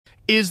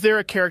Is there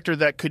a character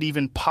that could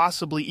even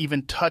possibly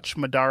even touch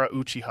Madara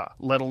Uchiha,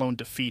 let alone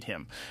defeat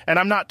him? And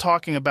I'm not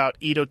talking about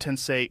Ito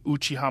Tensei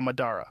Uchiha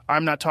Madara.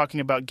 I'm not talking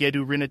about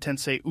Gedu Rine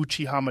Tensei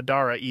Uchiha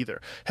Madara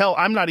either. Hell,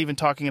 I'm not even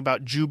talking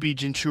about Jubi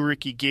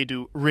Jinchuriki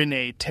Gedu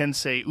Rine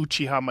Tensei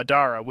Uchiha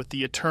Madara with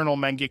the eternal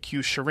Mangekyu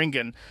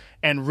Sharingan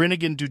and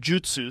Rinnegan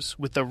Dujutsus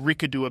with the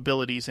Rikadu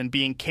abilities and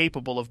being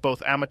capable of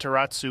both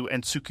Amaterasu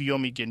and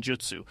Tsukuyomi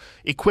Genjutsu,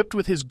 equipped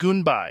with his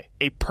Gunbai,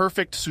 a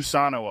perfect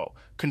Susanoo,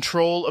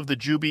 control of the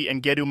Jubi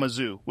and Gedu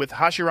Mazu, with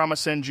Hashirama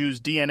Senju's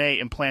DNA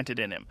implanted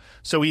in him.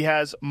 So he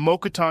has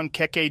Mokuton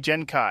Kekkei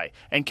Genkai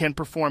and can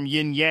perform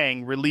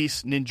yin-yang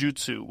release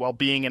ninjutsu while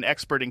being an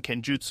expert in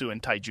kenjutsu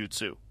and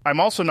taijutsu. I'm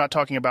also not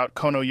talking about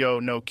Kono-yo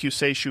no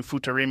Kyuseishu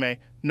Futarime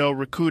no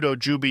Rikudo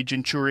Jubi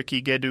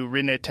Jinchuriki Gedu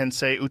Rine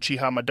Tensei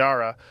Uchiha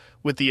Madara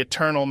with the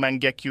eternal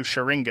Mangekyu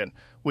Sharingan,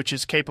 which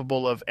is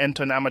capable of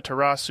Enton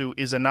Amaterasu,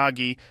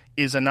 Izanagi,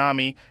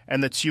 Izanami,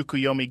 and the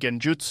Tsukuyomi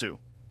Genjutsu.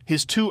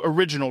 His two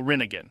original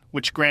Rinnegan,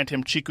 which grant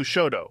him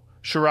Chikushodo,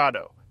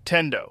 Shirado,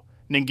 Tendo,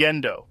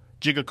 Ningendo,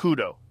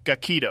 Jigakudo,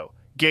 Gakido,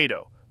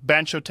 Gedo,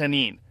 Bansho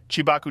Tenin,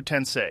 Chibaku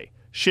Tensei,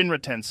 Shinra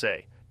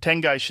Tensei,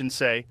 Tengai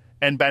Shinsei,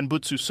 and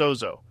Banbutsu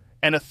Sozo,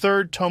 and a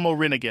third Tomo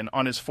Rinnegan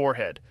on his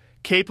forehead,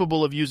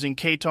 capable of using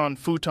Keiton,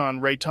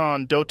 Futon,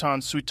 Reiton,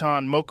 Doton,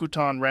 Suiton,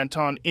 Mokuton,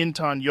 Ranton,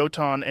 Inton,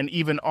 Yoton, and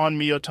even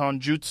Onmyoton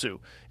Jutsu,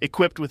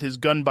 equipped with his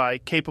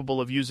Gunbai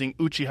capable of using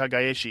Uchiha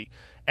Gaeshi,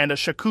 and a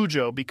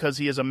Shakujo because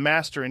he is a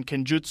master in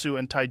Kenjutsu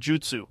and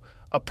Taijutsu,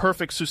 a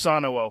perfect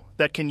Susanoo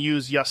that can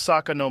use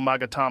Yasaka no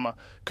Magatama,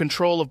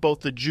 control of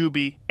both the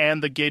Jubi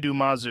and the Gedu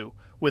Mazu,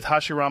 with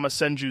Hashirama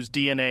Senju's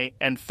DNA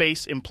and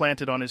face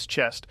implanted on his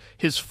chest,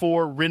 his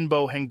 4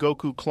 Rinbo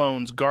Hengoku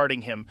clones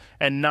guarding him,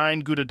 and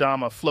 9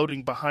 Gudadama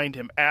floating behind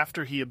him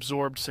after he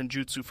absorbed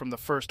Senjutsu from the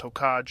first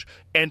Hokage,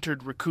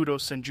 entered Rikudo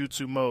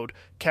Senjutsu mode,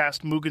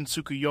 cast Mugen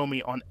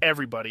Tsukuyomi on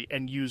everybody,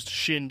 and used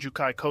Shin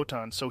Jukai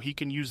Kotan so he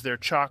can use their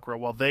chakra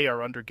while they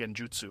are under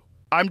Genjutsu.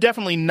 I'm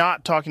definitely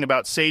not talking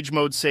about Sage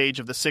Mode Sage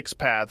of the Six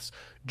Paths,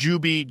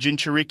 Jubi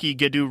Jinchuriki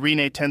Gedu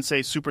Rine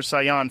Tensei Super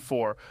Saiyan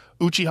 4,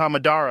 Uchiha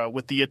Madara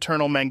with the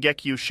eternal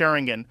Mangekyu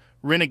Sharingan,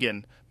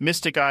 Rinnegan,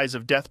 Mystic Eyes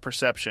of Death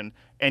Perception,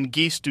 and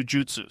Geese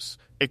Dujutsus,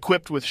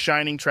 equipped with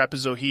Shining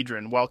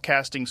Trapezohedron while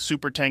casting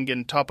Super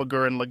Tengen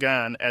Toppaguren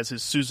Lagan as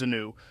his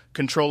Susanoo,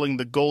 controlling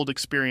the Gold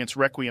Experience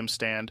Requiem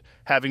stand,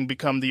 having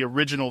become the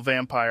original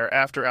vampire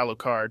after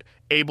Alucard,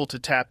 able to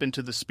tap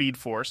into the Speed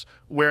Force,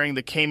 wearing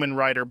the Kamen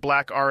Rider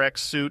Black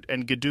RX suit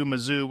and Gedu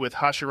Mazu with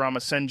Hashirama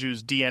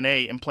Senju's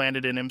DNA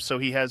implanted in him so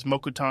he has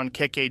Mokuton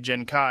Kekkei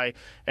Genkai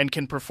and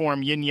can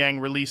perform yin-yang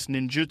release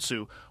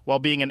ninjutsu while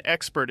being an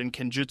expert in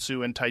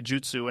kenjutsu and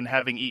taijutsu and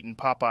having eaten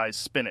Popeye's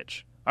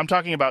spinach. I'm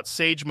talking about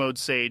Sage Mode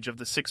Sage of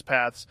the Six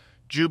Paths,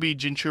 Jubi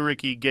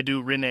Jinchuriki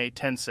Gedu Rine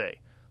Tensei,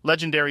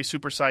 Legendary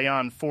Super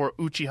Saiyan 4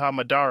 Uchiha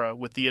Madara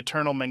with the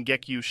eternal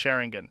Mangekyu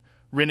Sharingan,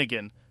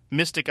 Rinnegan,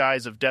 Mystic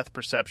Eyes of Death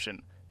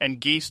Perception, and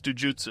Geese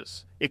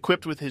Dujutsus,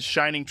 equipped with his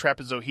Shining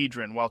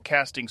Trapezohedron while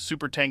casting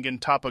Super Tengen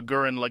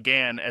Toppaguren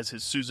Lagan as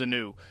his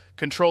Susanoo,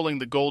 controlling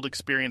the Gold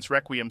Experience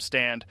Requiem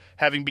stand,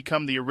 having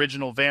become the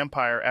original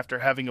vampire after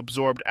having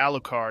absorbed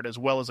Alucard as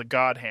well as a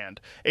God Hand,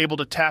 able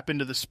to tap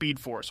into the Speed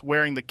Force,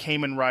 wearing the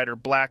Kamen Rider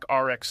Black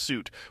RX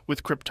suit,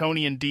 with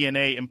Kryptonian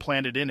DNA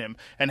implanted in him,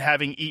 and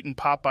having eaten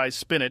Popeye's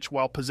spinach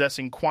while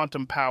possessing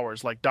quantum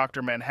powers like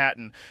Dr.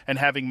 Manhattan, and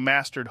having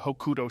mastered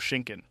Hokuto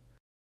Shinken.